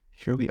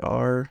here we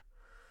are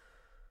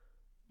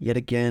yet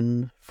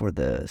again for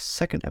the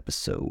second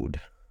episode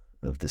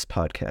of this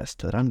podcast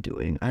that I'm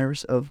doing,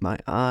 Iris of My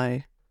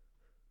Eye.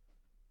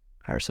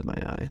 Iris of My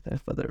Eye. I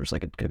thought there was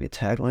going to be a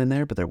tagline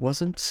there, but there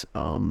wasn't.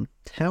 How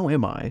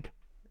am I?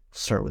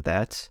 Start with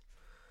that.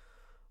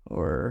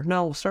 Or,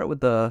 no, we'll start with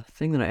the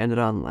thing that I ended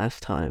on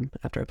last time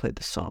after I played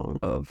the song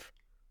of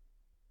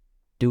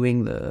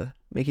making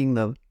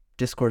the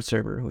Discord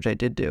server, which I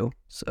did do,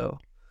 so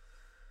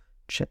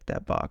check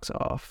that box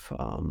off.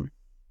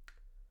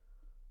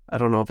 I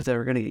don't know if it's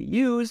ever going to get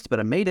used, but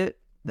I made it.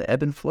 The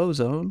ebb and flow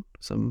zone.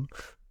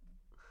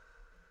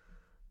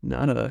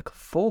 Not a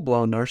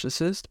full-blown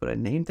narcissist, but I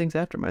named things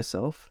after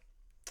myself.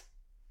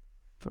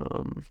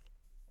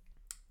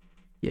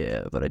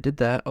 Yeah, but I did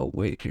that. Oh,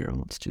 wait, here,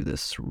 let's do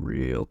this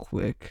real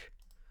quick.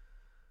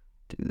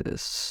 Do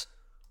this.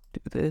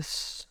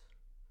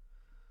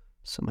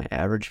 So my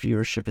average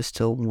viewership is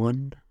still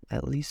 1,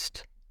 at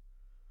least.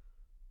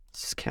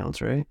 This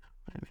counts, right?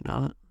 Maybe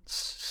not.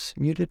 It's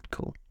muted.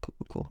 Cool.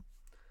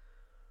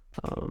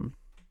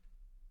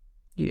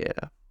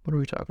 Yeah. What are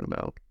we talking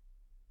about?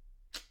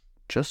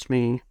 Just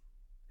me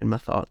and my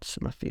thoughts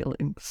and my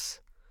feelings.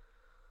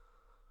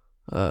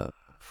 If I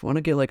want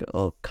to get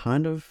a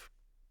kind of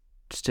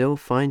still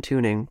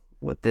fine-tuning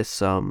with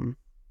this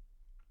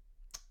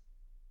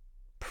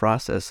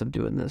process of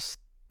doing this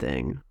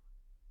thing,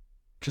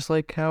 just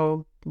like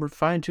how we're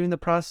fine-tuning the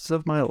process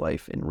of my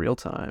life in real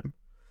time.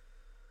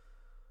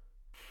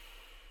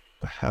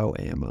 How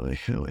am I?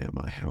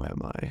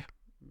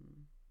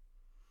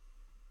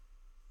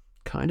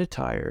 Kind of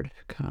tired.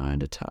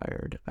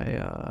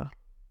 I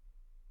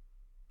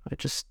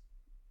just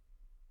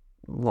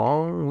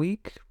long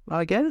week,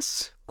 I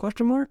guess?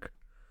 Question mark.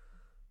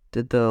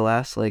 Did the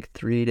last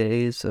 3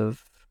 days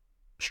of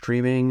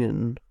streaming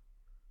and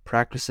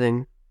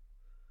practicing,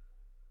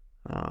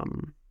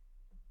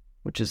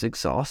 which is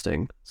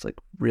exhausting. It's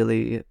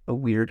really a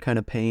weird kind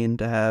of pain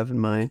to have in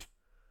my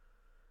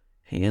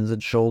hands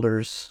and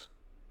shoulders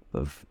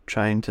of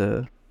trying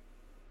to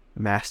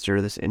master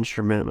this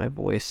instrument, my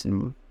voice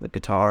and the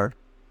guitar.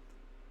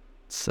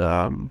 It's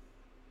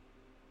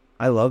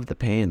I love the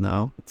pain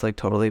though. It's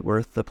totally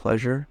worth the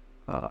pleasure.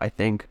 I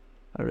think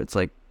it's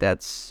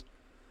that's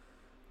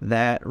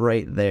that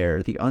right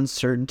there. The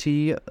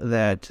uncertainty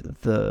that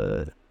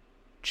the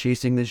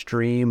chasing this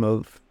dream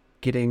of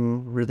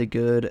getting really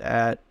good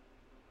at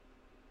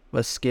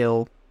a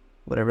skill,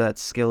 whatever that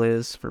skill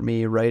is for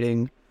me,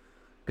 writing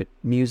good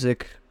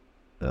music,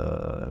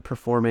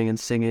 performing and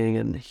singing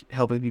and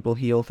helping people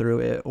heal through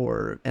it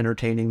or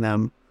entertaining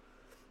them,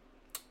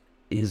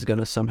 is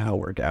gonna somehow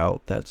work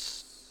out.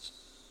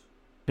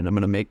 And I'm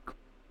gonna make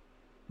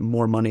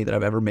more money than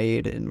I've ever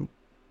made in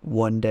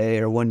one day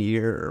or 1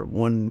 year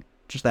or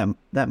just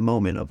that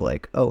moment of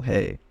oh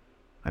hey,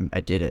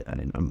 I did it.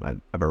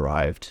 I've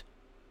arrived,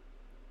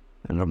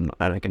 and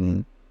I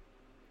can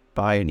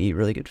buy and eat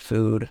really good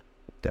food.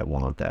 I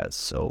want that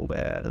so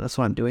bad, and that's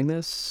why I'm doing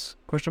this?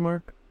 Question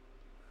mark.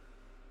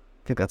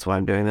 I think that's why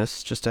I'm doing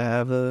this, just to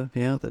have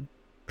the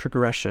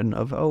progression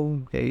of,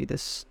 oh, hey,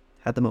 this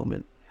had the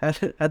moment,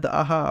 had the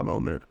aha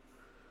moment.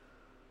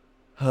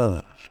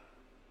 I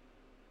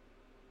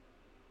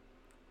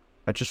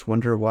just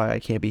wonder why I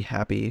can't be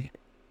happy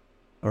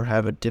or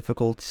have a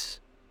difficult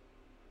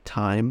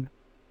time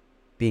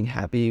being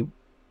happy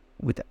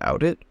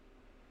without it.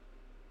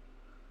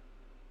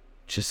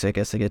 Just, I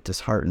guess I get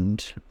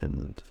disheartened,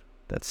 and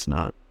that's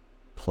not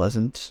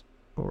pleasant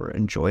or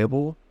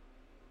enjoyable.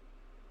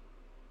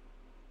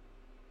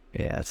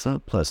 Yeah, it's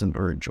not pleasant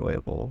or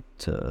enjoyable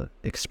to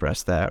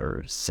express that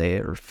or say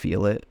it or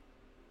feel it.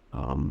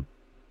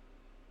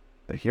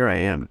 But here I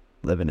am,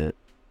 living it,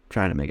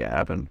 trying to make it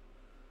happen.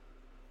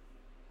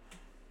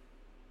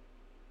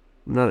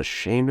 I'm not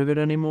ashamed of it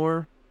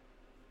anymore.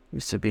 I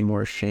used to be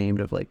more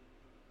ashamed of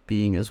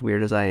being as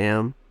weird as I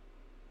am.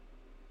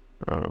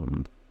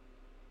 But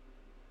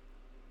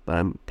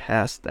I'm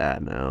past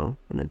that now,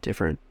 in a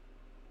different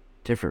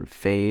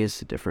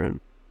phase, a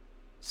different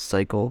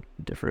cycle,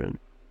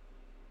 different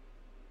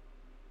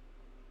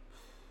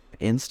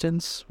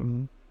instance.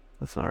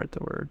 That's not the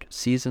word.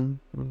 Season.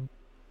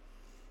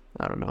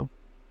 I don't know.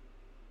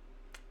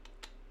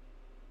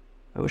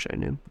 I wish I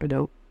knew. I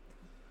don't.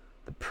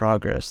 The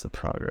progress.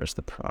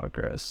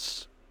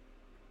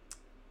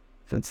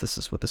 Since this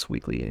is what this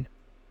weekly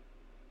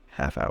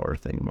half-hour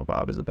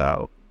thingamabob is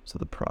about, so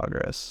the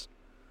progress.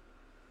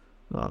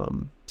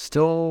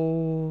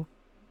 Still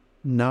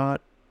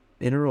not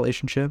in a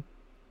relationship.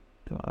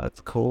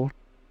 That's cool.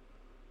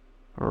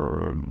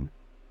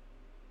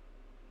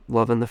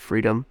 Loving the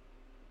freedom.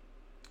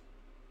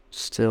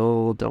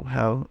 Still don't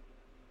have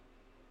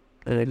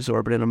an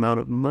exorbitant amount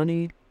of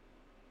money.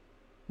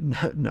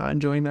 Not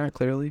enjoying that,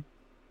 clearly.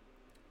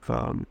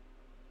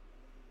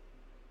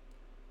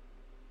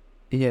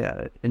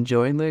 Yeah,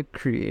 enjoying the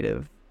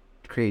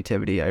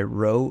creativity. I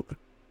wrote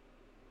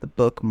the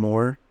book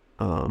more.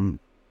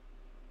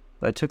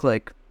 I took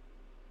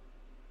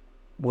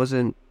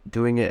wasn't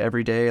doing it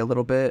every day a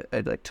little bit.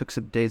 I took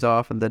some days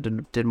off and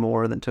then did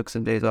more, and then took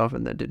some days off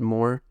and then did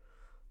more.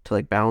 to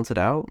like balance it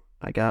out.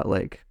 I got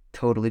like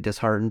totally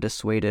disheartened,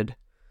 dissuaded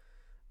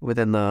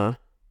within the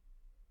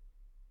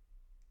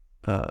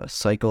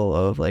cycle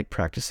of like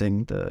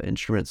practicing the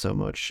instrument so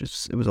much.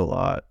 It was a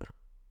lot,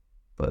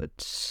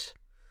 but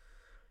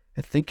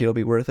I think it'll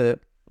be worth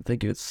it. I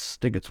think it's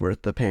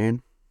worth the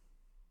pain,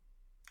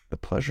 the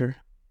pleasure,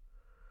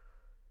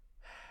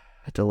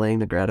 delaying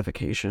the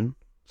gratification.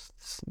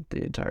 It's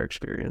the entire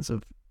experience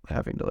of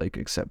having to like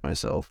accept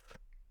myself,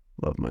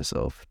 love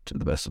myself to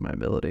the best of my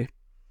ability.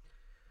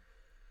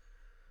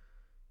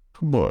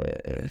 Blah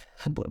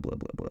blah blah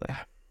blah blah.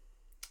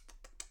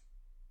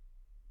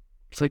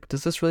 It's like,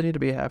 does this really need to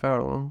be a half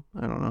hour long?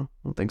 I don't know.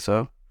 I don't think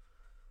so.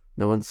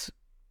 No one's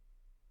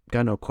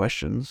got no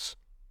questions.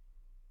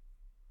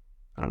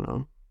 I don't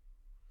know.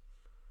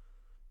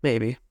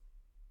 Maybe.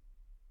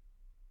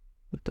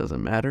 It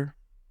doesn't matter.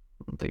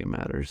 I don't think it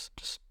matters.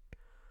 Just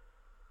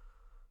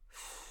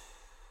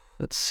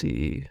let's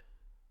see.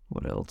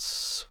 What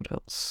else? What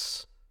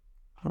else?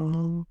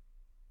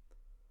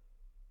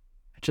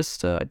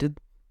 I did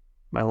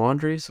my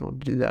laundry, so I'll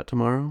do that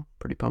tomorrow.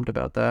 Pretty pumped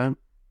about that.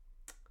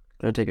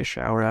 Gonna take a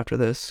shower after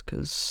this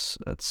because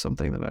that's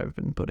something that I've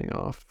been putting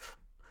off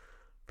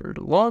for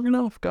long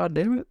enough. God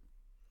damn it.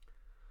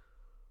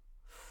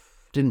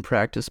 Didn't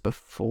practice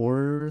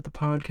before the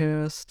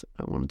podcast.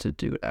 I wanted to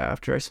do it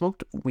after. I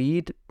smoked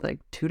weed like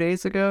 2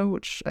 days ago,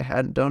 which I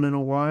hadn't done in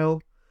a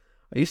while.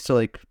 I used to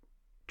like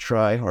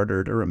try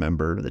harder to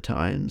remember the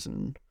times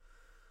and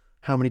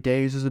how many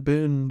days has it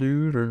been,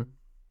 dude?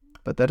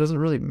 But that doesn't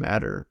really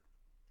matter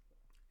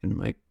in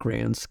my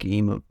grand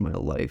scheme of my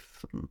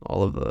life and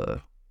all of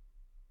the.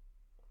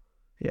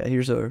 Yeah,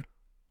 here's a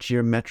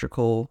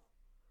geometrical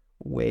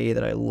way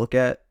that I look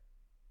at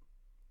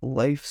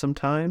life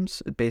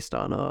sometimes based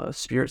on a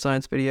spirit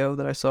science video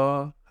that I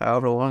saw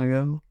however long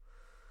ago.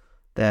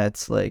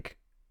 That's like,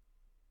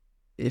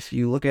 if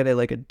you look at it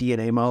like a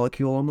DNA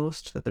molecule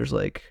almost, that there's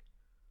like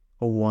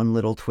a one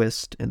little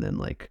twist, and then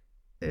like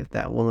if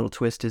that one little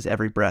twist is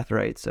every breath,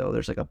 right? So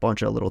there's like a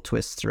bunch of little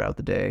twists throughout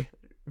the day,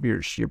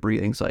 your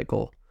breathing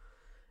cycle,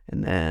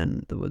 and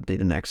then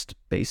the next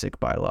basic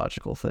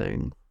biological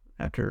thing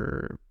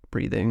after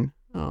breathing,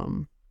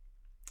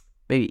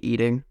 maybe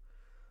eating,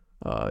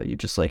 you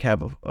just like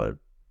have a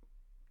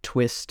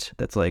twist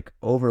that's like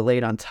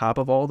overlaid on top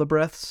of all the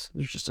breaths.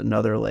 There's just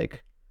another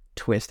like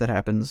twist that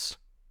happens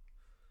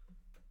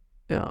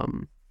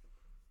on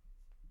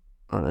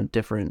a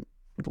different,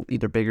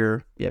 either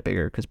bigger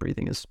because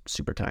breathing is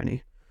super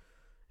tiny.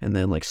 And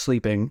then like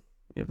sleeping,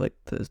 you have like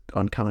the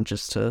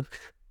unconscious to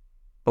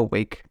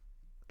awake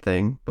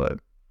thing. But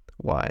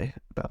why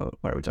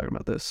are we talking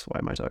about this? Why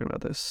am I talking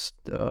about this?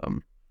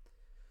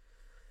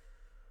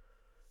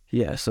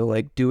 Yeah, so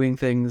like doing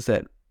things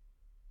that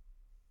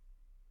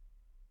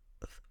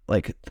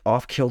like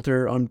off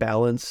kilter,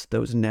 unbalance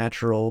those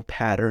natural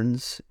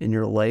patterns in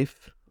your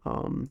life.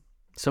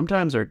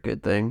 Sometimes are a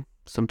good thing,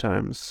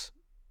 sometimes,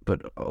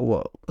 but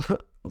well,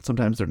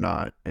 sometimes they're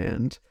not.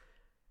 And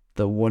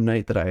the one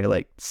night that I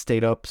like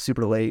stayed up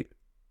super late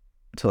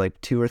to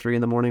like 2 or 3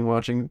 in the morning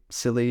watching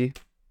silly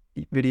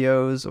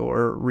videos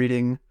or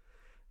reading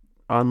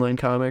online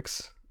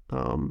comics,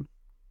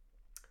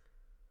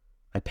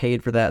 I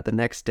paid for that the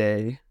next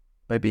day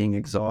by being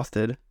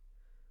exhausted.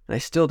 And I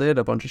still did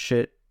a bunch of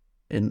shit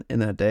in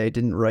that day.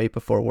 Didn't write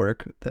before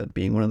work, that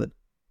being one of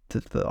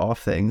the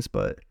off things,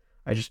 but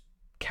I just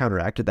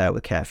counteracted that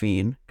with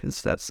caffeine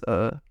because that's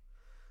a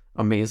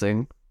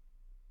amazing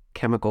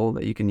chemical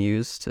that you can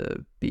use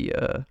to be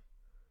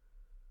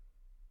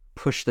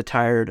push the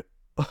tired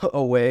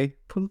away.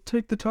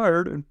 Take the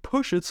tired and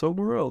push it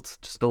somewhere else.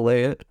 Just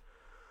delay it.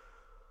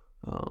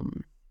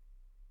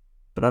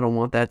 But I don't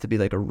want that to be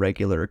like a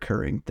regular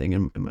occurring thing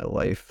in my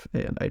life.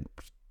 And I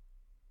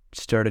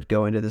started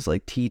going to this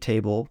like tea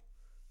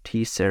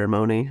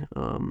ceremony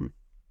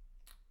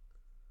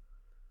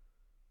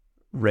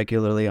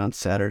regularly on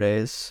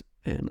Saturdays,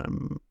 and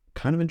I'm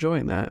kind of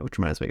enjoying that, which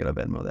reminds me, I gotta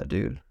Venmo that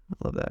dude.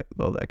 I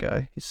love that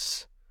guy.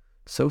 He's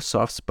so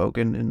soft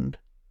spoken, and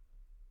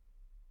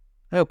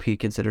I hope he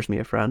considers me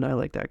a friend. I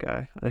like that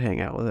guy. I'd hang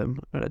out with him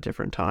at a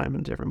different time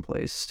and a different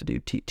place to do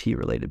tea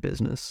related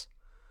business.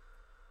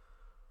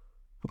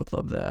 I would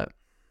love that.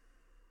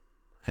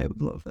 I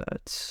would love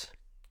that.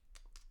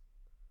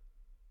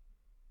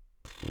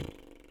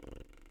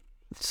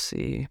 Let's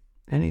see.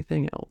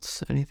 Anything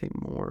else? Anything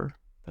more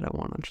that I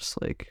want to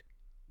just like.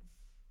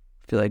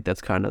 I feel like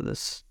that's kind of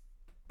this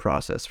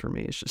process for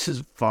me. It's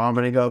just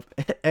vomiting up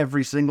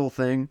every single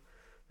thing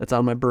that's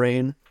on my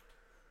brain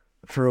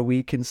for a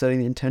week and setting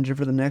the intention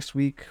for the next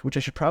week, which I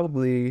should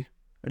probably.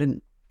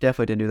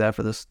 Definitely didn't do that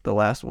for the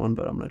last one,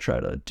 but I'm gonna try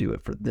to do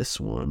it for this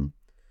one.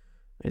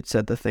 It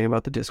said the thing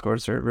about the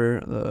Discord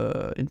server,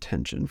 the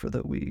intention for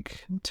the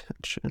week.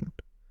 Intention.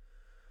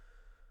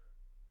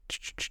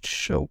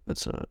 Oh,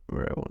 that's not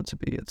where I want it to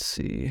be. Let's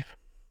see.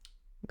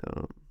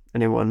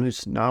 Anyone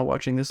who's not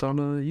watching this on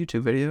a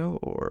YouTube video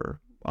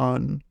or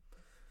on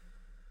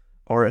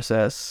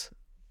RSS,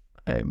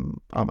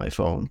 I'm on my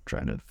phone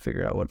trying to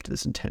figure out what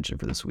this intention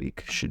for this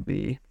week should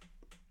be.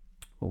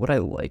 What would I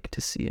like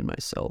to see in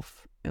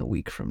myself a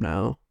week from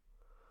now.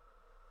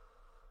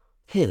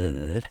 I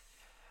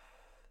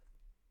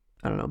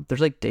don't know.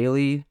 There's like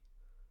daily.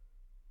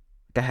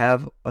 I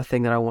have a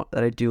thing that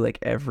I do like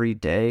every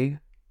day,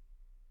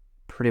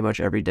 pretty much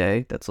every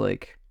day. That's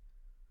like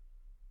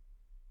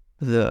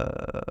the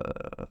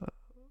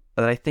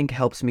that I think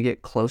helps me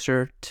get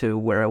closer to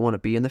where I want to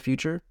be in the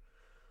future.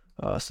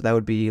 So that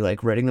would be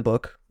like writing the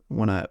book.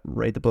 When I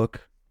write the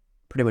book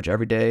pretty much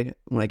every day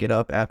when I get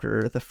up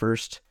after the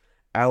first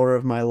hour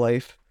of my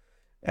life,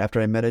 after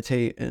I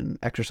meditate and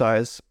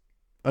exercise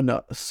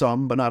enough,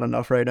 some, but not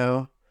enough right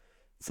now.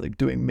 It's like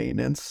doing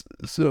maintenance.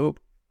 So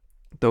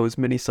those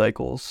mini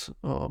cycles,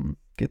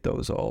 get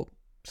those all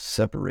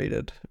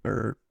separated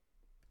or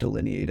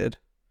delineated.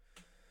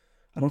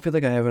 I don't feel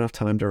like I have enough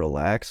time to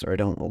relax, or I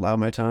don't allow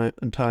my time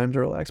to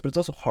relax. But it's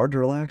also hard to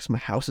relax. My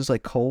house is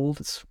like cold.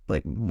 It's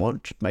like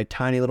my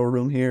tiny little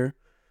room here,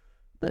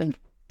 and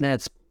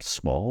that's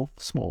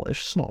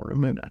smallish, small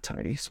room. Maybe not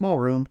tiny. Small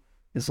room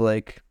is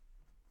like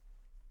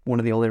one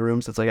of the only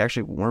rooms that's like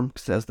actually warm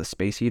because it has the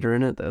space heater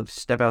in it.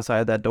 Step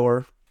outside that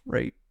door,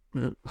 right?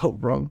 Oh,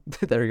 wrong.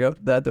 There you go.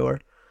 That door.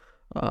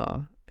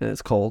 And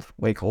it's cold,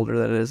 way colder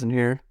than it is in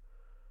here.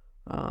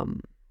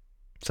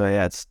 So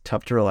yeah, it's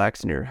tough to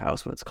relax in your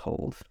house when it's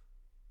cold.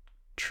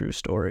 True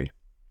story.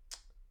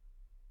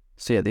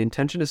 So yeah, the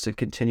intention is to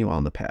continue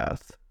on the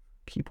path.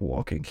 Keep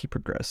walking, keep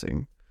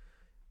progressing.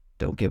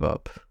 Don't give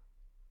up.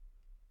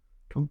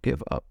 Don't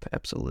give up,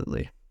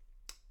 absolutely.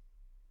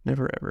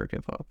 Never ever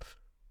give up.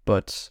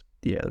 But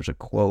yeah, there's a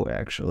quote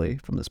actually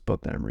from this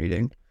book that I'm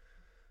reading.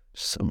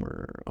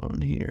 Somewhere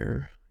on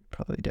here.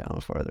 Probably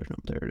down farther. No,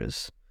 there it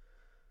is.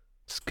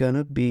 It's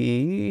gonna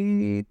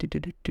be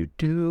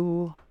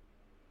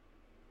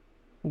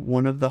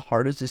one of the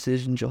hardest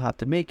decisions you'll have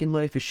to make in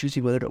life is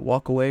choosing whether to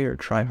walk away or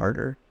try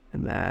harder.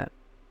 And that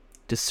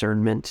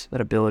discernment,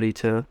 that ability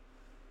to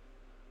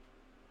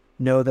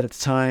know that it's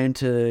time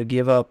to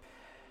give up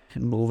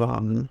and move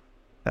on.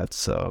 That's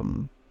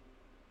some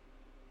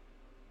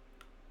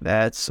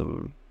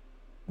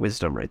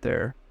wisdom right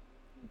there.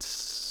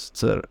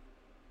 It's an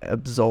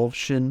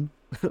absolution,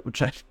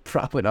 which I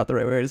probably not the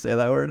right way to say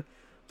that word.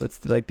 But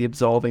it's like the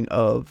absolving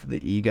of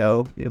the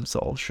ego, the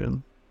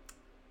absolution.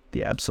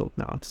 The absolute,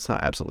 no, it's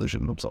not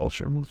absolution,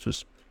 absolution. Let's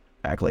just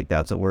act like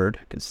that's a word,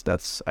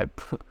 because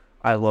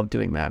I love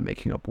doing that,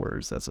 making up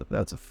words. That's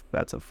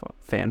a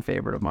fan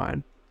favorite of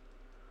mine.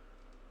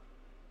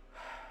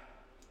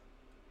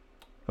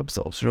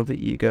 Absolution of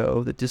the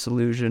ego, the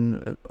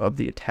disillusion of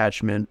the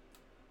attachment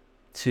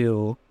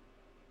to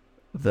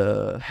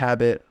the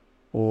habit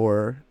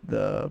or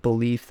the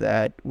belief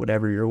that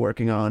whatever you're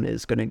working on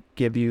is going to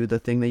give you the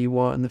thing that you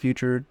want in the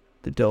future,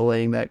 the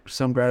delaying that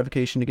some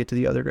gratification to get to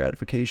the other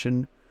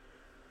gratification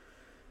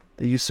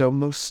that you so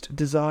most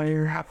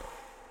desire.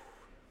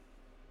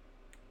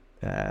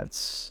 That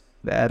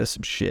is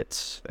some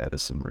shit. That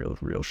is some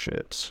real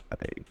shit. I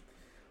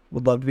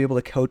would love to be able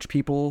to coach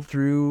people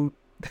through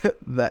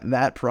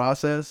that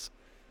process.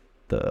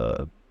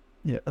 The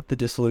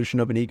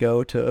dissolution of an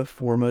ego to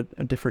form a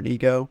different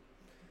ego.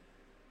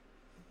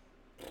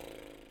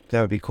 That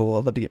would be cool.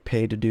 I'd love to get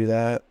paid to do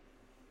that.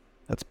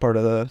 That's part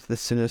of the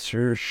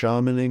sinister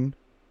shamaning,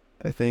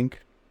 I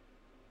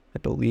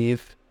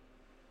believe.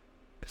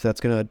 Because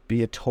that's going to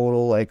be a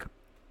total, like,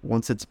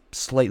 once it's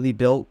slightly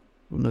built,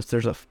 unless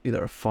there's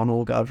either a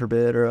funnel, God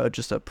forbid, or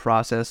just a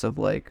process of,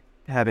 like,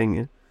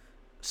 having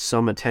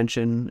some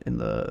attention in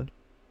the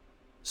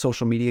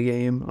social media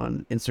game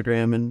on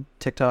Instagram and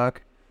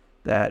TikTok,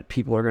 that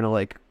people are going to,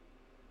 like,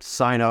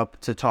 sign up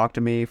to talk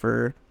to me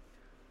for,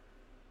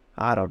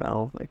 I don't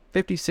know, like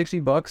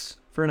 $50-$60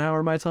 for an hour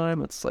of my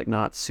time. It's, like,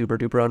 not super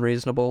duper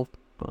unreasonable.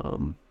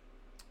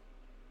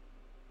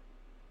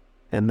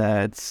 And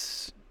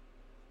that's,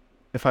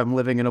 if I'm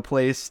living in a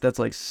place that's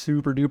like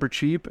super duper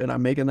cheap and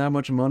I'm making that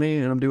much money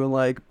and I'm doing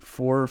like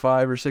 4 or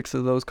 5 or 6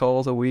 of those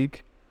calls a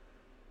week,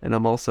 and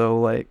I'm also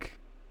like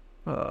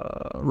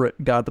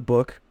got the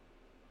book,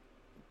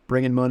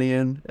 bringing money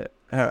in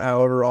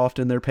however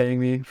often they're paying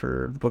me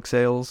for book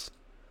sales.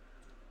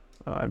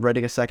 I'm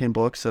writing a second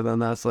book, so then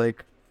that's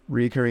like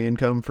recurring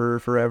income for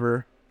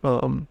forever.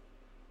 Then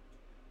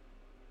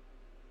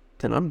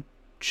I'm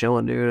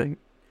chilling, dude. I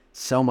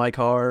sell my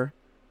car,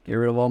 get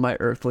rid of all my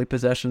earthly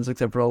possessions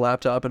except for a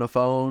laptop and a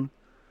phone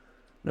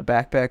and a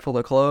backpack full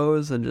of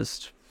clothes, and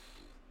just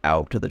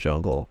out to the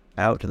jungle.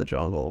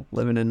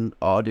 Living in,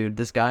 oh dude,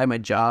 this guy at my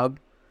job,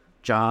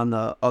 John,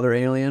 the other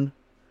alien,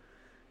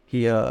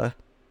 he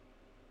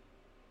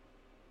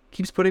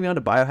keeps putting me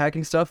onto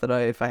biohacking stuff that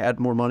if I had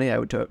more money, I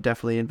would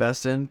definitely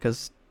invest in,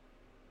 because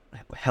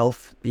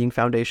health being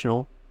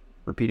foundational.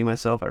 Repeating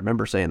myself, I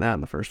remember saying that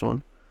in the first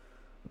one.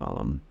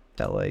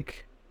 That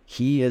like,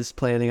 he is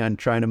planning on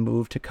trying to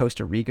move to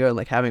Costa Rica and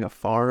like having a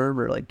farm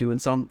or like doing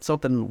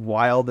something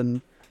wild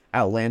and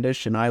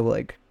outlandish. And I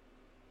like,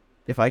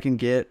 if I can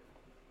get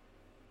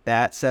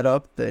that set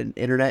up, the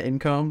internet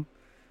income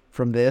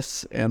from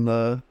this and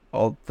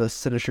all the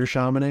sinister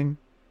shamaning,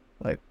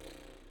 like,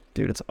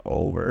 dude, it's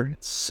over.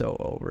 It's so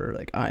over.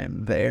 Like, I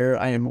am there.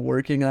 I am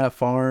working that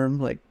farm,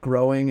 like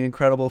growing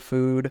incredible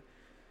food,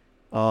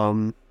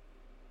 Um,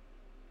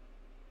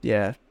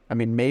 yeah. I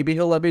mean, maybe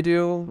he'll let me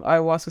do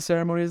ayahuasca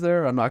ceremonies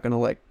there. I'm not gonna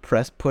like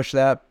push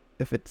that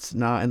if it's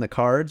not in the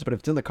cards, but if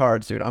it's in the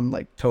cards, dude, I'm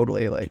like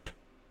totally like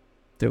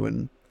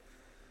doing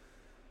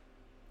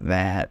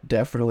that.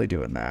 Definitely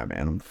doing that,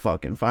 man. I'm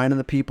fucking finding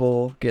the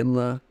people, getting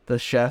the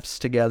chefs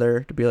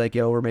together to be like,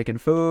 yo, we're making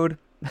food.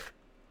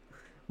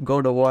 I'm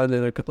going to one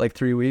in like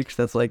 3 weeks.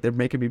 That's like they're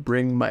making me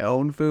bring my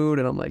own food,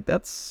 and I'm like,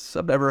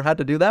 I've never had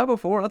to do that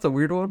before. That's a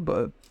weird one,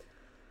 but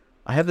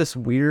I have this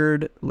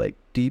weird, like,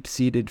 deep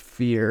seated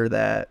fear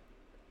that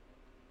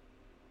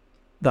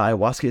the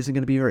ayahuasca isn't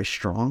going to be very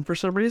strong for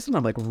some reason.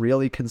 I'm like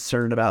really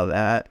concerned about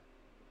that.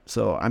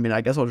 So, I mean, I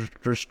guess I'll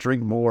just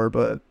drink more,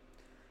 but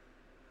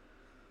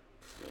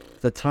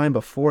the time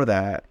before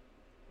that,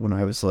 when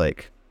I was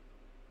like,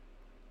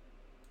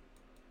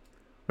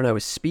 when I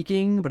was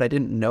speaking, but I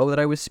didn't know that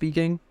I was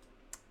speaking,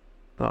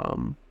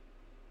 um,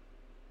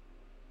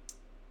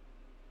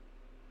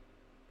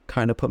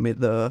 kind of put me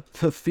the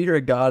fear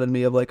of God in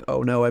me of like,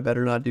 oh no, I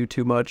better not do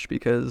too much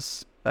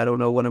because I don't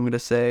know what I'm going to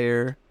say,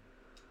 or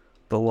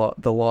the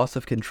loss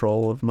of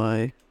control of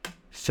my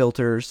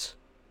filters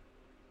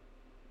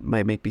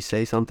might make me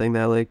say something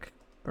that like,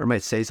 or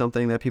might say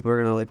something that people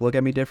are gonna like look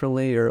at me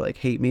differently or like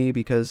hate me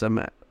because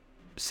I'm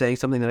saying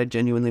something that I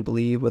genuinely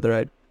believe, whether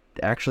I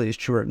actually is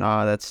true or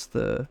not. That's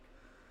the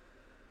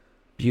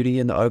beauty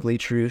and the ugly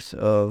truth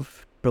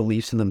of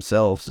beliefs in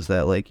themselves, is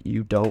that like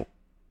you don't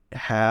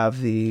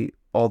have the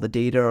all the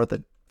data or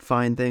the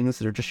fine things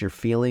that are just your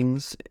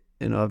feelings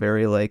in a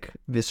very like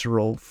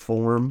visceral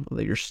form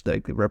that you're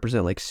like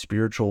represent like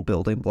spiritual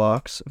building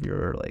blocks of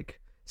your like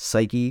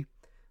psyche,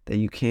 that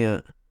you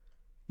can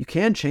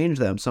change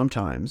them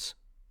sometimes,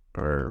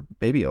 or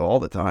maybe all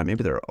the time.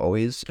 Maybe they're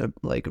always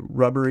like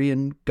rubbery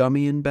and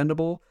gummy and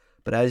bendable,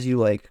 but as you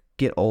like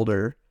get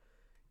older,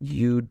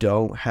 you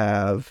don't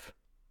have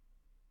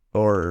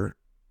or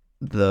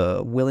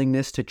the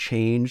willingness to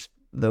change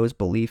those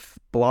belief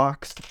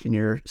blocks in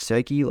your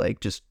psyche like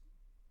just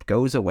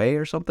goes away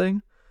or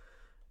something.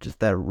 Just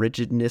that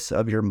rigidness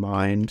of your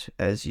mind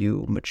as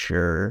you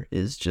mature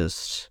is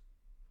just,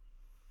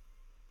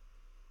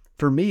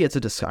 for me, it's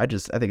I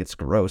think it's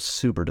gross,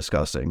 super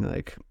disgusting.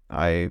 Like,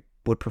 I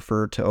would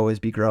prefer to always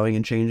be growing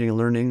and changing and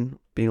learning,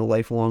 being a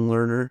lifelong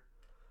learner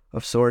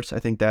of sorts. I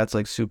think that's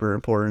like super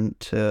important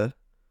to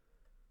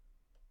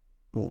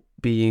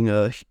being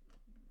a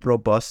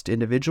robust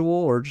individual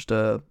or just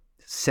a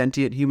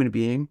sentient human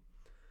being.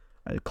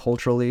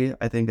 Culturally,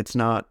 I think it's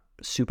not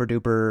super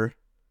duper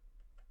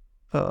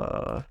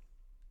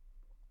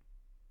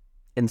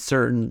in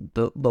certain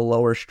the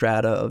lower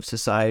strata of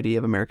society,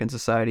 of American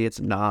society, it's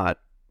not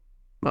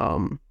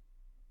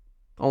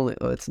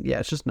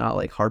it's just not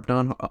like harped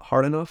on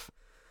hard enough,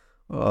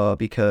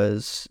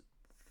 because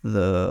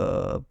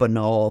the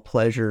banal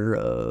pleasure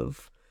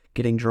of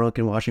getting drunk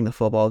and watching the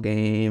football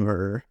game,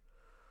 or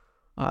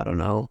I don't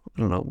know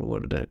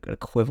what an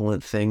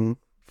equivalent thing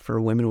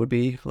for women would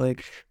be,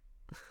 like,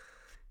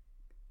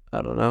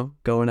 I don't know,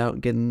 going out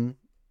and getting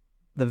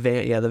the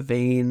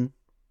vain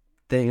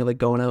thing of like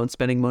going out and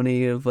spending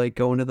money, of like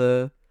going to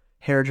the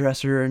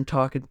hairdresser and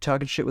talking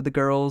shit with the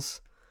girls.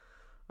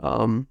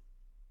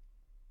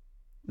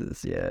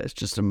 It's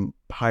just a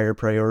higher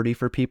priority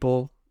for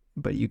people,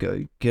 but you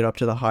get up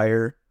to the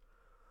higher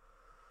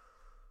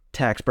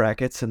tax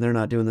brackets and they're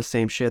not doing the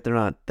same shit. They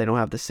don't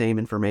have the same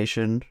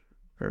information,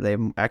 or they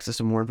have access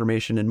to more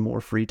information and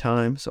more free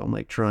time. So I'm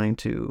like trying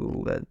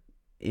to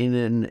in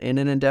an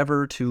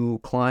endeavor to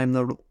climb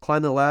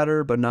the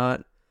ladder, but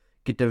not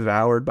get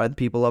devoured by the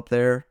people up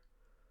there.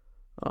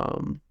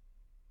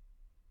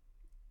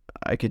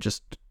 I could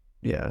just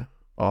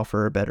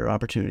offer a better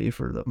opportunity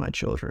for my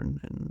children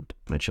and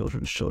my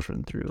children's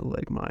children through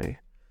like my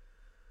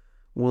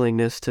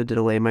willingness to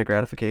delay my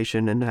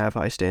gratification and have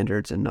high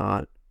standards and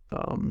not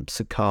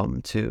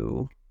succumb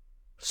to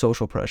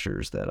social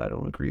pressures that I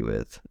don't agree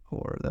with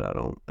or that I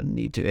don't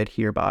need to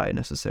adhere by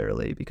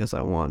necessarily, because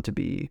I want to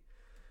be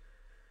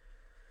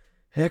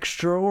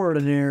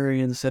extraordinary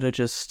instead of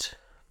just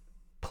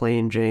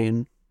plain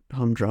Jane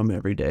humdrum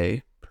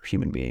everyday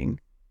human being.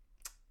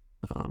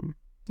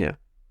 Yeah.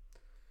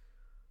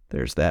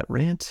 There's that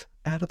rant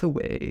out of the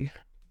way.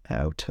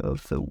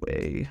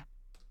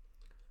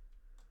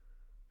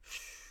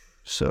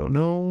 So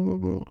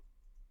no,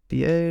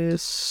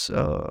 yes.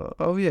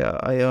 Oh yeah.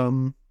 I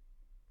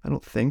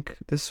don't think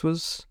this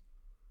was.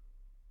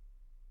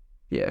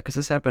 Yeah, because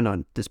this happened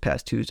on this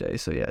past Tuesday.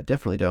 So yeah,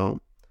 definitely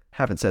don't.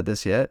 Haven't said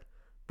this yet,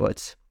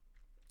 but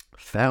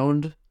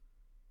found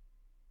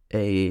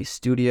a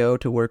studio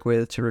to work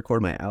with to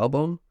record my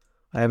album.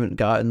 I haven't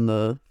gotten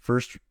the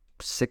first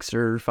 6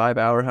 or 5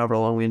 hour, however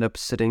long we end up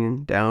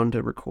sitting down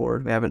to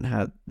record. We haven't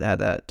had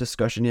that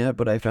discussion yet,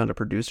 but I found a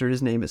producer.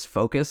 His name is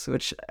Focus,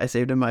 which I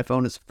saved in my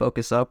phone as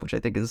Focus Up, which I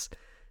think is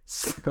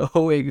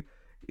so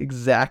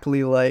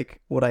exactly like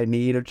what I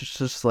need. Or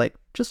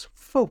just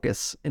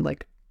focus, and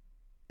like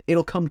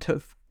it'll come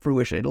to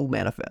fruition. It'll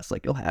manifest,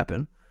 like it'll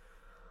happen.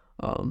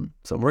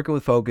 So I'm working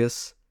with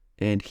Focus,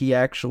 and he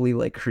actually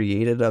like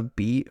created a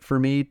beat for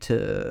me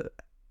to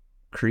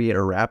create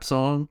a rap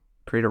song,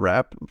 create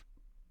a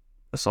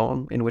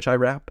song in which I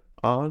rap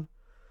on,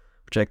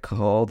 which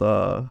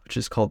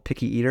is called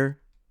Picky Eater.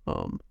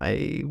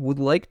 I would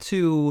like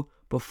to,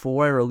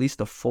 before I release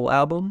the full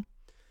album,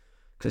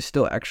 because I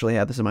still actually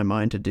have this in my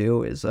mind to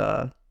do, is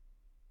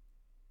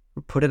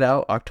put it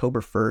out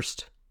October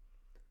 1st.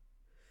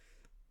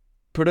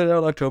 Put it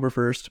out October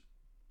 1st.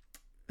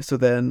 So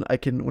then I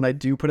can, when I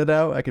do put it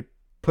out, I could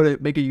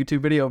make a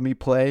YouTube video of me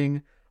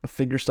playing a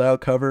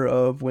fingerstyle cover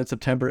of When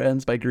September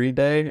Ends by Green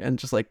Day, and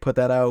just like put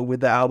that out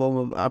with the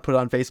album. I put it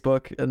on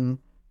Facebook and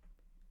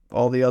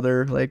all the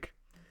other like,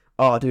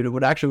 oh dude, it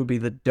would be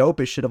the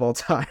dopest shit of all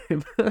time.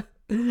 I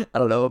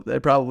don't know,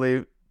 it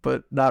probably,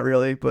 but not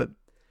really, but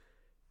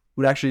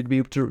would actually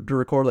be to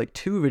record like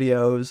 2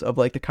 videos of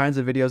like the kinds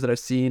of videos that I've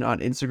seen on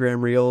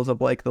Instagram Reels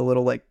of like the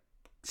little like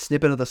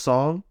snippet of the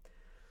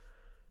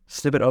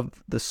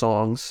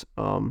songs.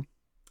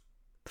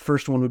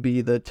 First one would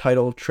be the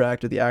title track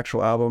to the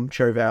actual album,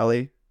 Cherry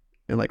Valley,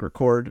 and like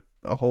record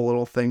a whole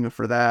little thing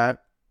for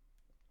that,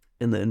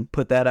 and then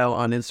put that out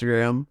on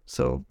Instagram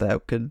so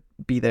that could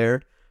be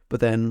there. But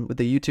then with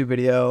the YouTube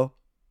video,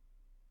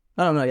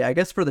 I don't know, yeah, I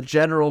guess for the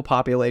general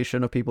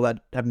population of people that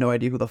have no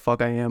idea who the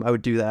fuck I am, I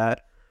would do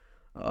that.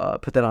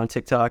 Put that on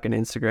TikTok and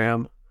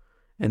Instagram.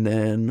 And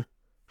then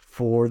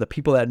for the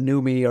people that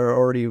knew me or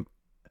already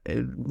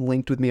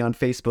linked with me on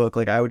Facebook,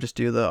 like I would just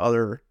do the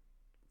other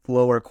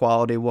lower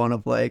quality one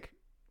of like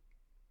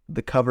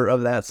the cover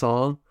of that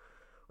song,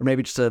 or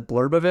maybe just a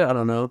blurb of it. I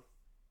don't know.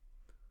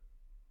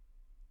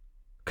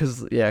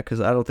 Cause I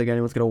don't think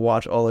anyone's gonna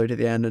watch all the way to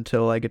the end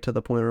until I get to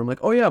the point where I'm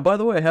like, oh yeah, by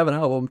the way, I have an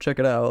album, check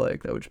it out.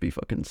 Like that would just be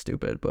fucking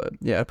stupid. But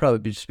yeah, it'd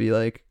probably just be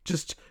like,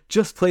 just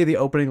play the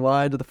opening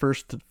line to the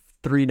first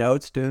 3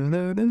 notes, and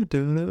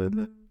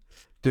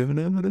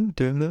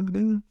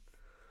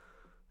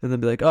then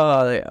be like,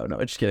 oh yeah, no,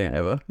 just kidding.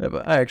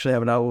 I actually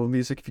have an album of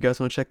music. If you guys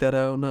want to check that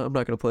out, no, I'm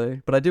not gonna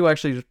play, but I do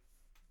actually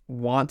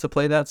want to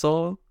play that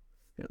song,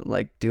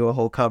 like do a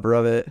whole cover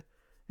of it,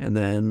 and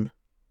then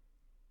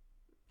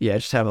yeah,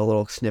 just have a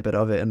little snippet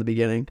of it in the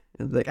beginning.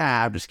 And like,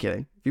 I'm just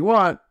kidding. If you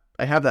want,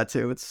 I have that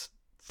too. It's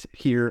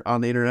here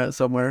on the internet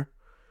somewhere.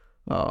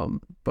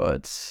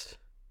 But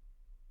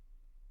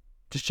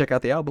just check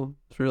out the album.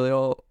 It's really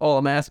all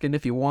I'm asking.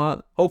 If you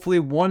want, hopefully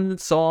one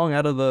song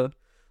out of the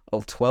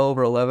 12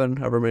 or 11,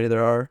 however many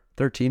there are,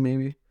 13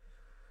 maybe,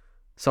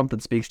 something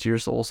speaks to your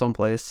soul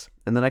someplace,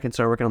 and then I can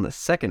start working on the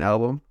second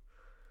album.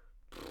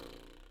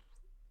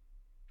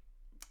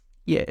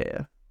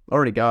 Yeah,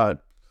 already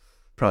got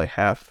probably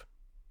half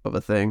of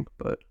a thing,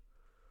 but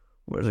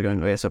where's it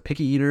going? Okay, so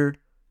Picky Eater,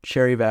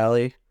 Cherry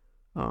Valley.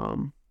 I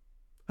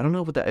don't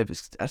know what that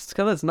is.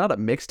 It's not a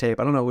mixtape.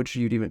 I don't know what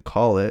you'd even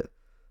call it.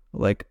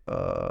 Like,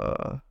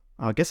 I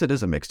guess it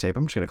is a mixtape.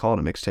 I'm just gonna call it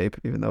a mixtape,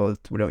 even though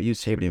we don't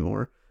use tape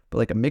anymore. But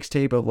like a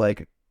mixtape of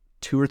like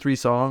 2 or 3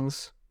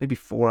 songs, maybe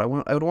 4.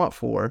 I would want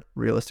 4,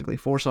 realistically,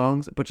 4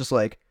 songs. But just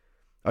like,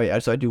 oh yeah,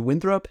 so I do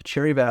Winthrop,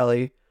 Cherry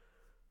Valley,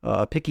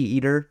 Picky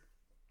Eater,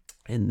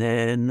 and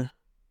then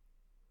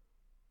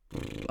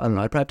I don't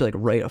know. I'd probably have to like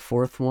write a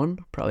 4th one,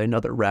 probably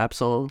another rap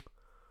song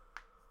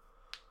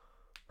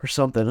or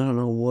something. I don't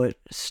know what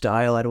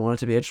style I'd want it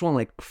to be. I just want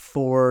like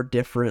 4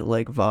 different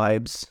like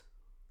vibes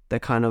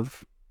that kind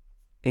of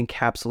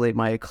encapsulate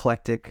my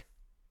eclectic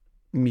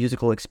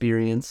musical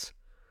experience,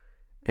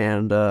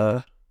 and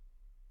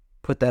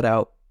put that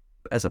out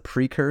as a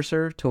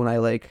precursor to when I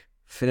like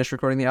finish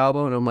recording the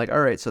album. And I'm like,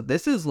 all right, so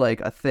this is like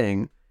a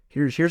thing.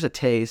 Here's a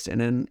taste,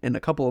 and in a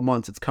couple of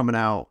months it's coming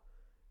out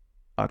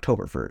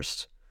October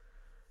 1st.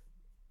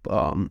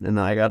 And then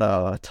I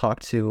gotta talk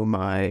to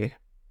my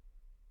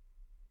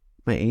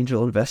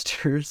angel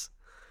investors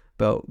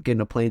about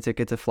getting a plane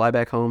ticket to fly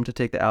back home to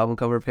take the album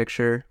cover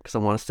picture, because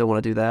I still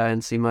want to do that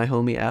and see my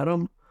homie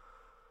Adam.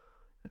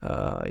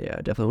 Yeah,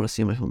 I definitely want to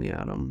see my homie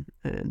Adam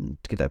and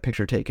get that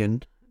picture taken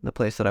in the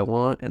place that I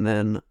want. And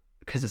then,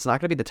 because it's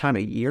not gonna be the time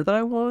of year that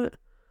I want,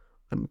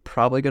 I'm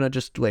probably gonna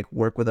just like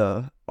work with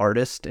a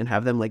artist and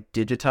have them like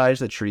digitize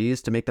the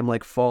trees to make them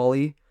like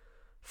fall-esque.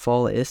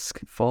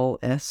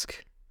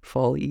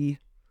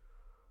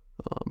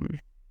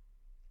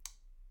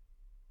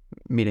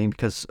 Meaning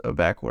because of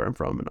back where I'm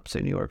from in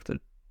upstate New York,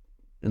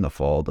 in the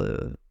fall,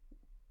 the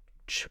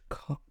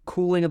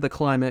cooling of the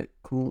climate,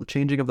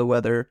 changing of the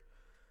weather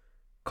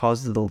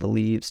causes the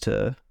leaves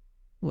to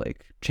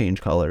like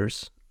change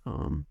colors.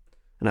 And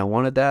I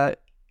wanted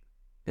that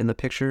in the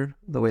picture,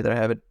 the way that I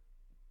have it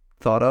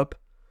thought up.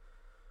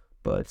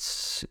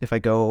 But if I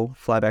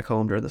fly back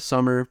home during the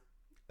summer,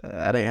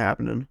 that ain't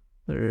happening.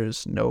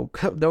 There's no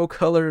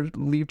color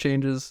leaf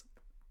changes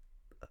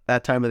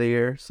that time of the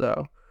year,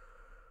 so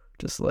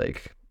just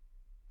like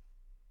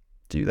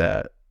do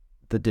the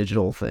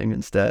digital thing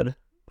instead.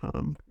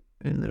 And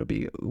it'll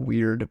be a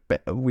weird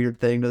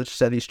thing to just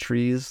have these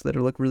trees that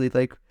look really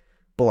like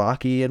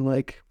blocky and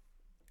like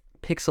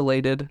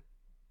pixelated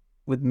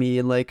with me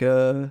in like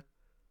the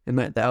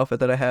outfit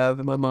that I have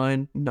in my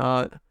mind,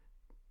 not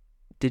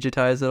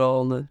digitized at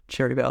all, in the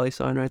Cherry Valley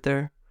sign right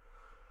there.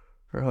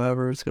 or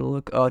however it's gonna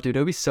look. Oh, dude, it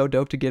would be so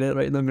dope to get it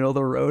right in the middle of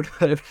the road.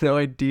 I have no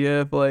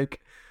idea if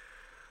like,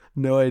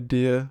 no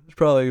idea. It's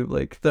probably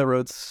like that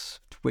road's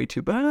way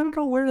too. But I don't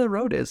know where the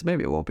road is.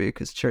 Maybe it won't be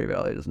because Cherry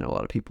Valley doesn't have a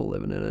lot of people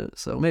living in it.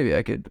 So maybe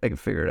I could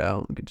figure it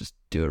out. I could just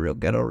do a real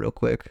ghetto real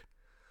quick.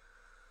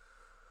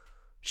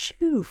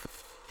 Shoo.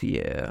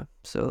 Yeah.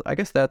 So I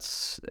guess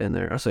that's in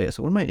there. So yeah.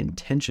 So what my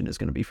intention is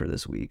gonna be for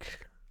this week?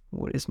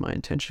 What is my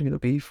intention gonna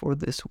be for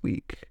this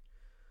week?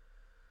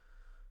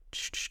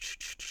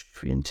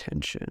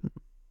 Intention.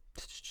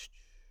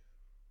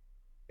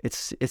 It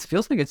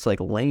feels like it's like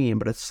lame,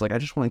 but it's like I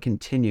just want to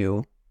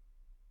continue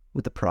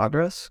with the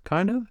progress,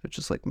 kind of. It's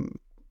just like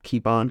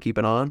keep on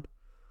keeping on.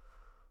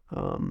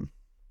 But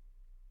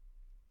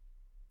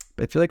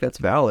I feel like that's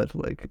valid.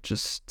 Like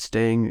just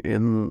staying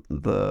in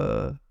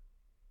the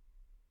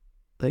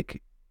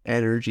like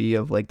energy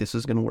of like this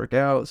is gonna work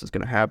out, this is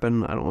gonna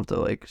happen. I don't have to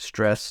like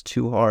stress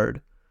too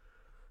hard.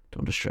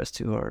 Don't just stress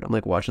too hard. I'm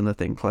like watching the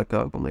thing click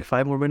up. I'm like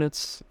 5 more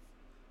minutes.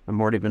 I'm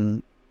already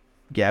been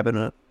gabbing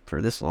up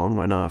for this long.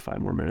 Why not 5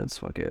 more minutes?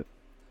 Fuck it.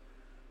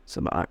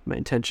 So my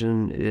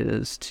intention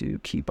is to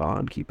keep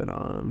on keeping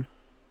on.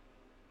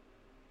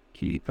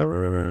 Keep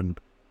on.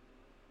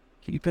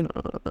 Keeping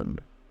on.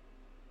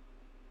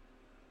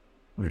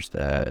 Where's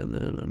that? And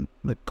then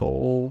the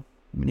goal,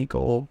 mini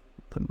goal.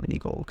 The mini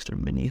goal because they're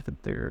mini. The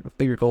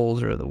bigger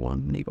goals are the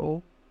one mini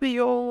goal.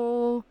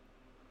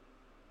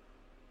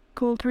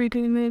 Goal 3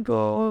 mini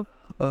goal.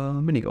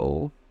 Mini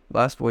goal.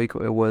 Last week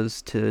it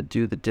was to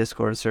do the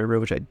Discord server,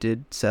 which I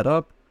did set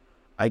up.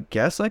 I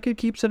guess I could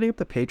keep setting up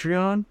the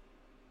Patreon.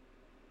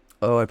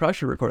 Oh, I probably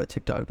should record a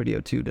TikTok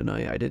video too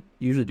tonight. I did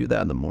usually do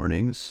that in the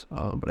mornings,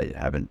 but I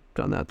haven't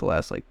done that the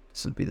last, like,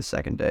 this would be the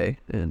second day.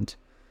 And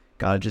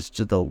God,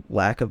 just the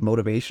lack of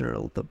motivation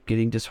or the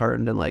getting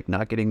disheartened and like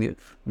not getting the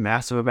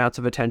massive amounts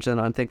of attention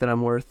I think that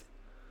I'm worth.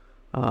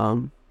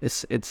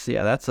 It's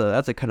yeah, that's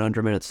a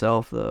conundrum in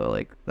itself.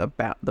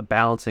 The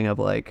balancing of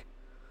like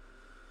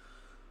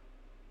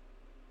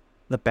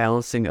the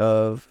balancing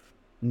of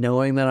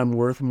knowing that I'm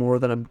worth more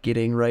than I'm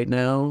getting right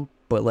now,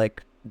 but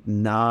like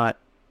not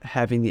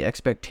having the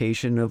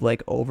expectation of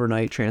like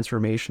overnight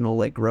transformational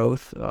like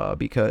growth,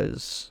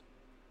 because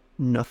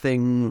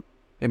nothing,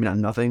 I mean not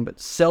nothing, but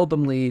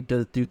seldomly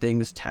do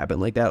things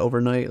happen like that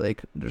overnight.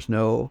 Like there's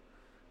no,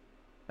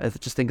 I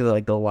just think of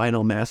like the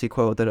Lionel Massey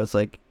quote that it's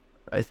like,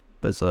 I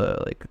was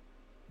like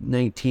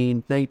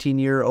 19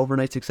 year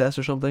overnight success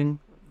or something.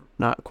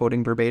 Not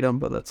quoting verbatim,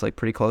 but that's like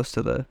pretty close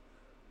to the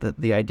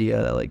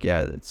idea that like,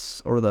 yeah,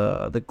 it's, or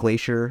the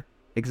glacier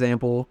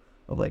example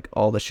of like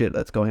all the shit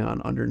that's going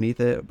on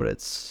underneath it, but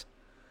it's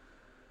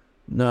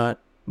not,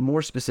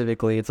 more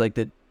specifically it's like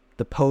the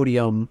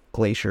podium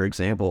glacier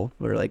example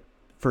where like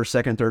first,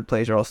 second, third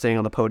place are all staying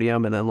on the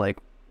podium, and then like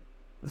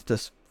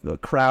just a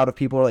crowd of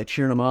people are like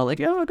cheering them on like,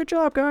 yeah, good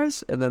job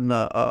guys, and then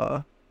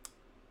the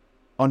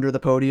under the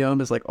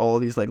podium is like all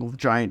these like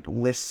giant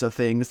lists of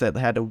things that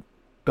had to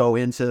go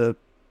into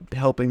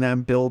helping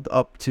them build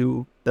up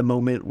to the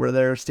moment where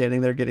they're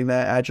standing there getting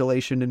that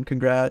adulation and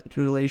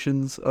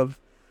congratulations of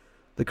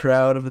the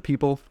crowd of the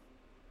people.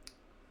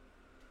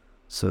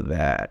 So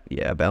that,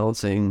 yeah,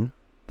 balancing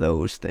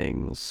those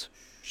things.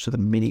 So the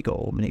mini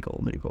goal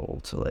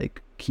to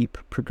like keep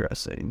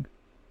progressing,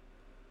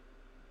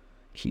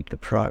 keep the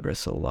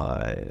progress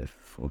alive.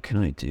 What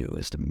can I do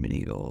as the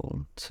mini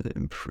goal to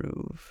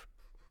improve?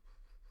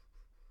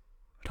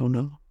 I don't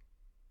know.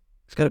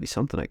 There's got to be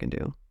something I can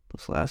do.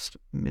 This last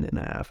minute and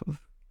a half of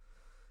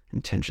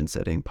intention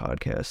setting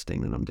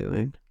podcasting that I'm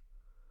doing.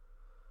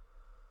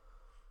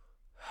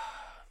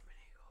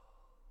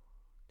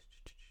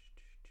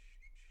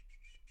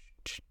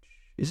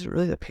 Is it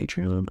really the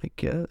Patreon? I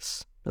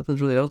guess. Nothing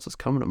really else is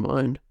coming to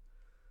mind.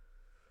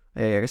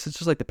 Hey, I guess it's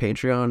just like the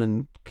Patreon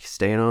and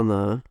staying on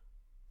the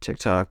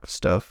TikTok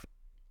stuff.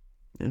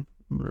 Yeah,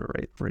 I'm gonna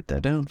write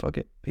that down. Fuck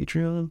it.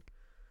 Patreon.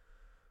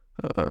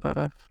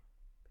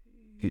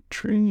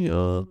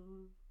 Patreon.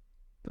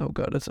 Oh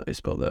god, that's how I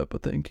spell that,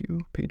 but thank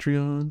you.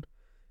 Patreon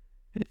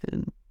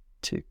and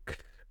TikTok.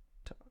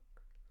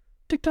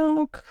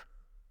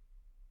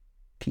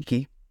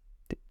 Kiki.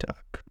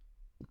 TikTok.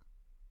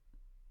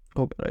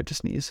 Oh god, I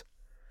just sneeze.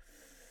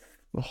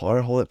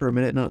 I'll hold it for a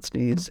minute, not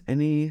sneeze.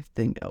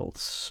 Anything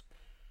else?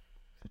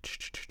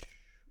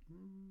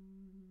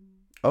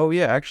 Oh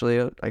yeah,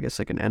 actually, I guess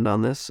I can end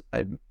on this.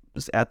 I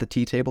was at the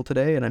tea table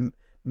today, and I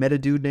met a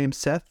dude named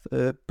Seth,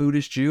 a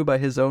Buddhist Jew by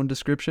his own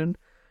description,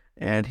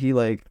 and he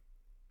like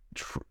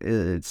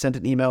sent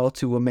an email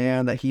to a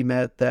man that he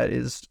met that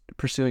is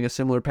pursuing a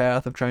similar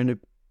path of trying to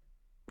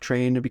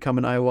train to become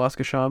an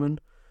ayahuasca shaman.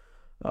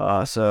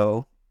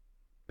 So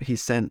he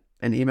sent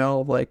an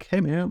email of like,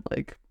 hey man,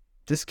 like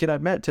this kid I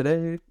met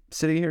today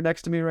sitting here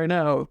next to me right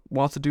now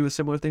wants to do a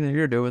similar thing that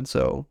you're doing,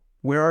 so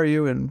where are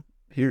you? And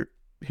here's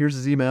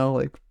his email,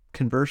 like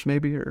converse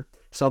maybe or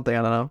something,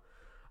 I don't know.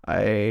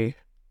 I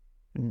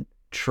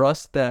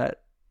trust that.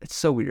 It's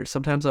so weird.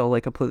 Sometimes I'll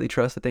like completely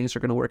trust that things are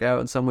going to work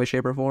out in some way,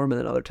 shape, or form, and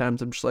then other times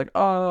I'm just like,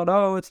 oh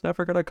no, it's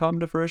never going to come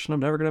to fruition,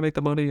 I'm never going to make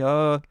the money,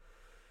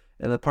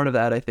 And the part of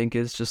that I think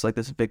is just like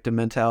this victim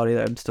mentality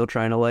that I'm still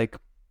trying to like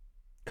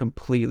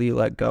completely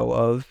let go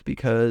of,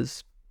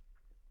 because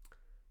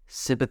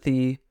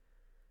sympathy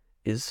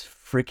is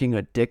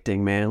freaking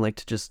addicting, man. Like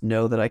to just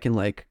know that I can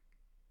like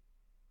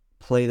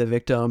play the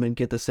victim and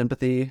get the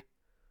sympathy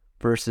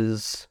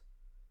versus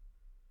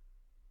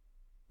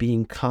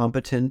being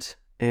competent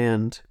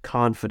and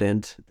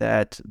confident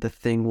that the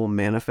thing will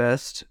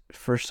manifest.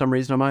 For some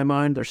reason in my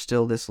mind, there's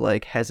still this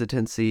like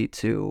hesitancy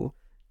to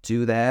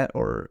do that,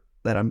 or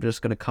that I'm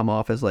just going to come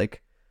off as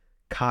like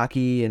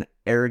cocky and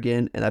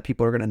arrogant, and that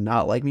people are going to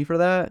not like me for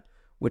that,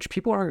 which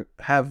people aren't,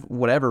 have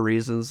whatever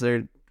reasons.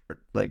 They're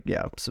like,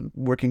 yeah, so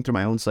working through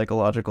my own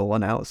psychological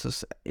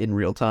analysis in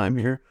real time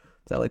here,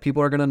 that like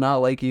people are going to not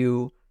like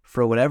you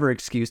for whatever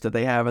excuse that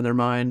they have in their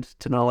mind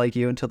to not like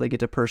you until they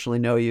get to personally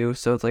know you.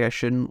 So it's like, I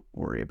shouldn't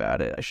worry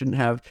about it. I shouldn't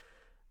have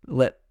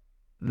let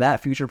that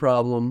future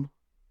problem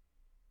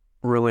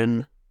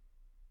ruin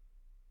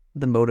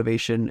the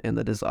motivation and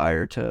the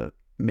desire to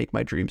make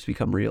my dreams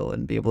become real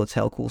and be able to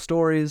tell cool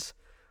stories.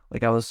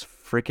 Like I was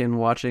freaking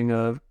watching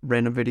a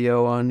random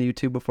video on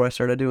YouTube before I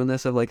started doing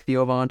this of like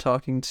Theo Von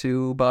talking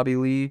to Bobby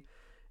Lee,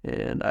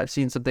 and I've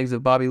seen some things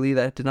of Bobby Lee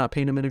that did not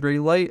paint him in a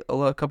great light,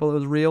 a couple of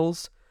those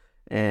reels.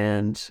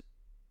 And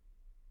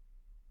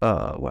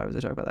why was I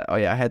talking about that? Oh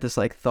yeah, I had this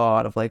like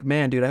thought of like,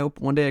 man, dude, I hope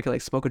one day I could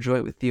like smoke a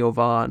joint with Theo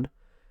Von.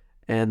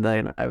 And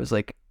then I was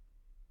like,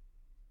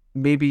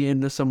 maybe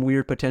into some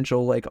weird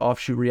potential like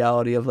offshoot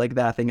reality of like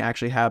that thing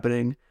actually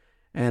happening.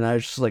 And I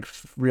was just like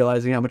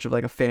realizing how much of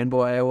like a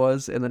fanboy I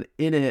was. And then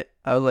in it,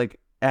 I was like,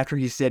 after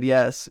he said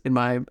yes, in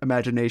my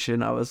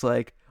imagination, I was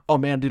like, oh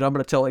man, dude, I'm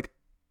gonna tell like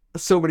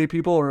so many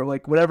people, or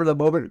like whenever the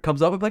moment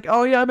comes up, I'm like,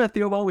 oh yeah, I met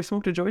Theo Von, we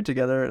smoked a joint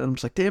together. And I'm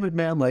just like, damn it,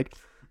 man, like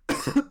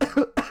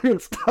I gotta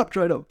stop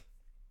trying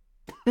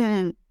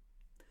to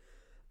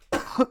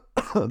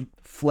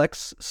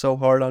flex so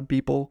hard on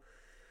people.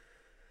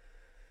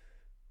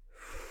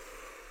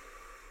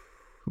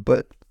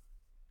 But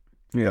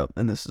yeah,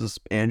 and this is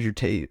Andrew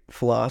Tate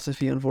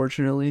philosophy,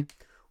 unfortunately,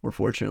 or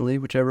fortunately,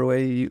 whichever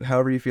way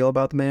however you feel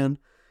about the man.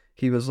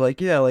 He was like,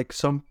 yeah, like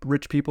some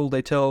rich people,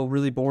 they tell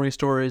really boring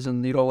stories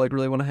and you don't like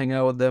really want to hang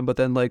out with them. But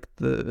then like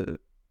the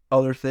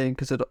other thing,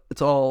 because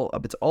it's all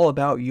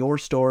about your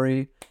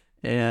story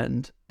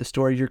and the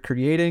story you're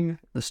creating,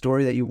 the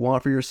story that you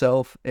want for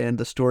yourself, and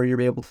the story you're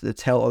able to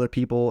tell other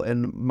people.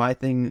 And my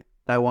thing,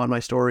 I want my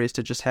story is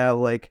to just have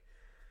like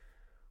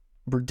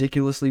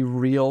ridiculously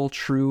real,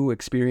 true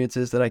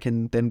experiences that I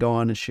can then go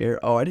on and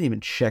share. Oh, I didn't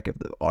even check if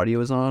the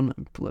audio is on.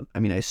 I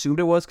mean, I assumed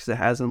it was because it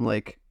hasn't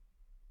like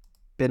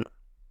been.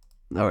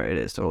 Oh, it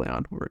is totally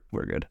on.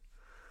 We're good.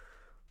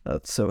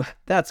 So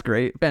that's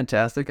great,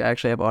 fantastic. I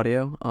actually have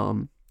audio.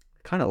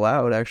 Kind of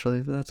loud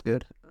actually, but that's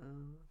good.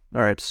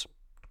 All right, just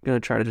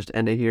gonna try to just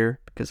end it here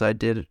because I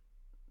did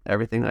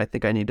everything that I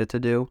think I needed to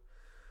do.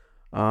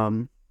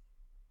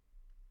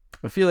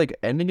 I feel like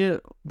ending it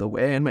the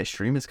way I end my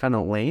stream is kind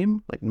of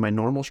lame, like my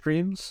normal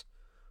streams,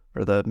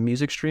 or the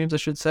music streams, I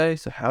should say.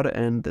 So how to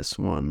end this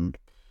one?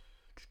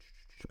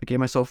 I gave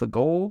myself the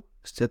goal,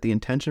 set the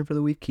intention for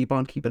the week, keep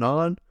on keeping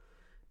on.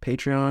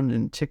 Patreon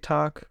and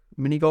TikTok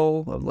mini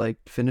goal of like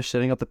finish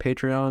setting up the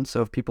Patreon.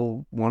 So if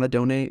people want to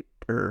donate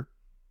or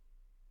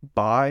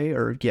buy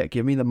or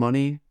give me the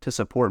money to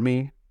support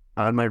me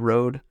on my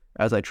road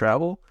as I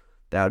travel,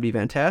 that would be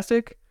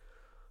fantastic.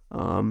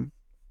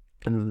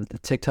 And the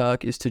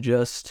TikTok is to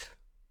just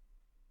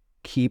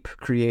keep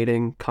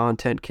creating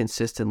content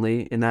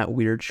consistently in that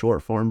weird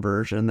short form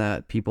version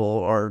that people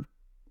are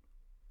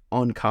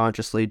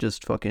unconsciously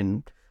just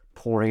fucking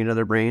pouring into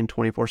their brain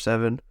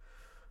 24/7.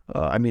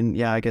 I mean,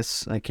 yeah, I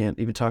guess I can't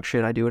even talk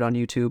shit. I do it on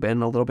YouTube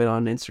and a little bit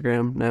on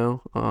Instagram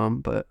now.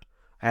 But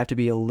I have to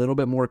be a little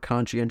bit more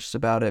conscientious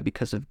about it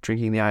because of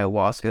drinking the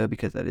ayahuasca,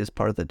 because that is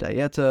part of the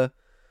dieta.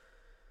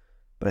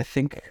 But I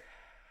think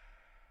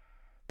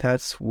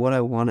that's what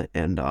I want to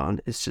end on,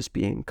 is just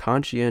being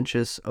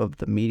conscientious of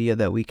the media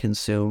that we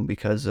consume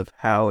because of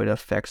how it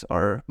affects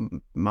our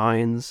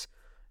minds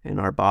and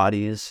our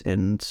bodies,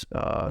 and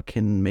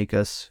can make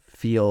us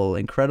feel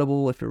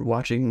incredible if you're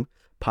watching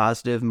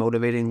positive,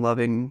 motivating,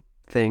 loving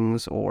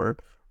things, or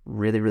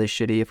really, really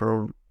shitty if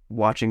we're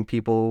watching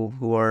people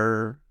who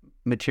are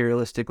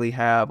materialistically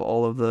have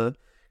all of the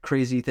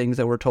crazy things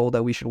that we're told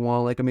that we should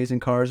want, like amazing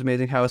cars,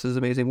 amazing houses,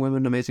 amazing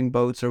women, amazing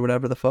boats, or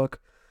whatever the fuck.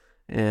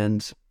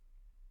 And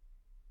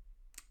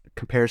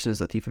comparison is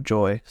the thief of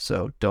joy,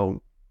 so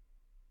don't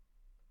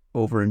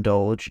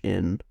overindulge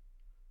in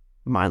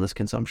mindless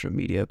consumption of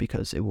media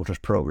because it will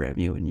just program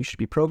you, and you should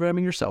be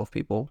programming yourself,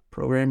 people.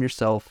 Program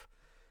yourself.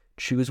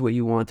 Choose what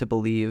you want to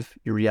believe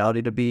your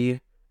reality to be,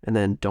 and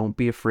then don't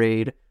be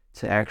afraid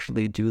to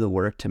actually do the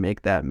work to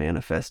make that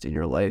manifest in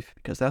your life,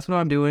 because that's what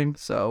I'm doing.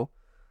 So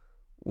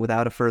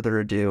without a further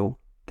ado,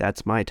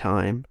 that's my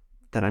time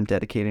that I'm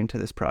dedicating to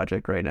this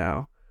project right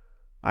now.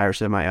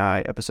 Iris in My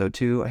Eye, episode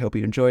 2. I hope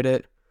you enjoyed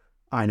it.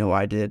 I know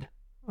I did.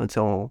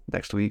 Until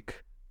next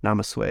week,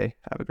 namaste.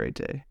 Have a great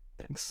day.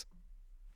 Thanks.